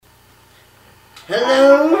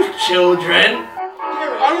Hello, children.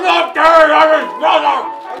 I'm not Gary, I'm his brother!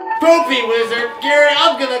 Poopy Wizard, Gary,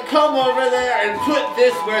 I'm gonna come over there and put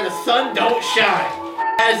this where the sun don't shine.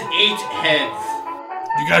 It has 8 heads.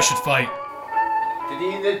 You guys should fight.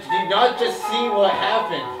 Did you not just see what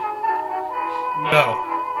happened? No.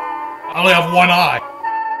 I only have one eye.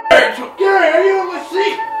 Gary, are you able to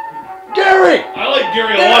see? Gary! I like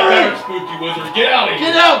Gary a lot better, Spooky Wizard. Get out of here!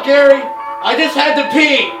 Get out, Gary! I just had to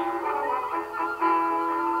pee!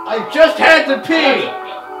 I just had to pee!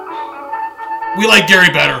 We like Gary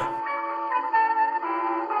better.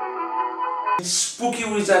 Spooky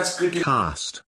Wizard's good Cast.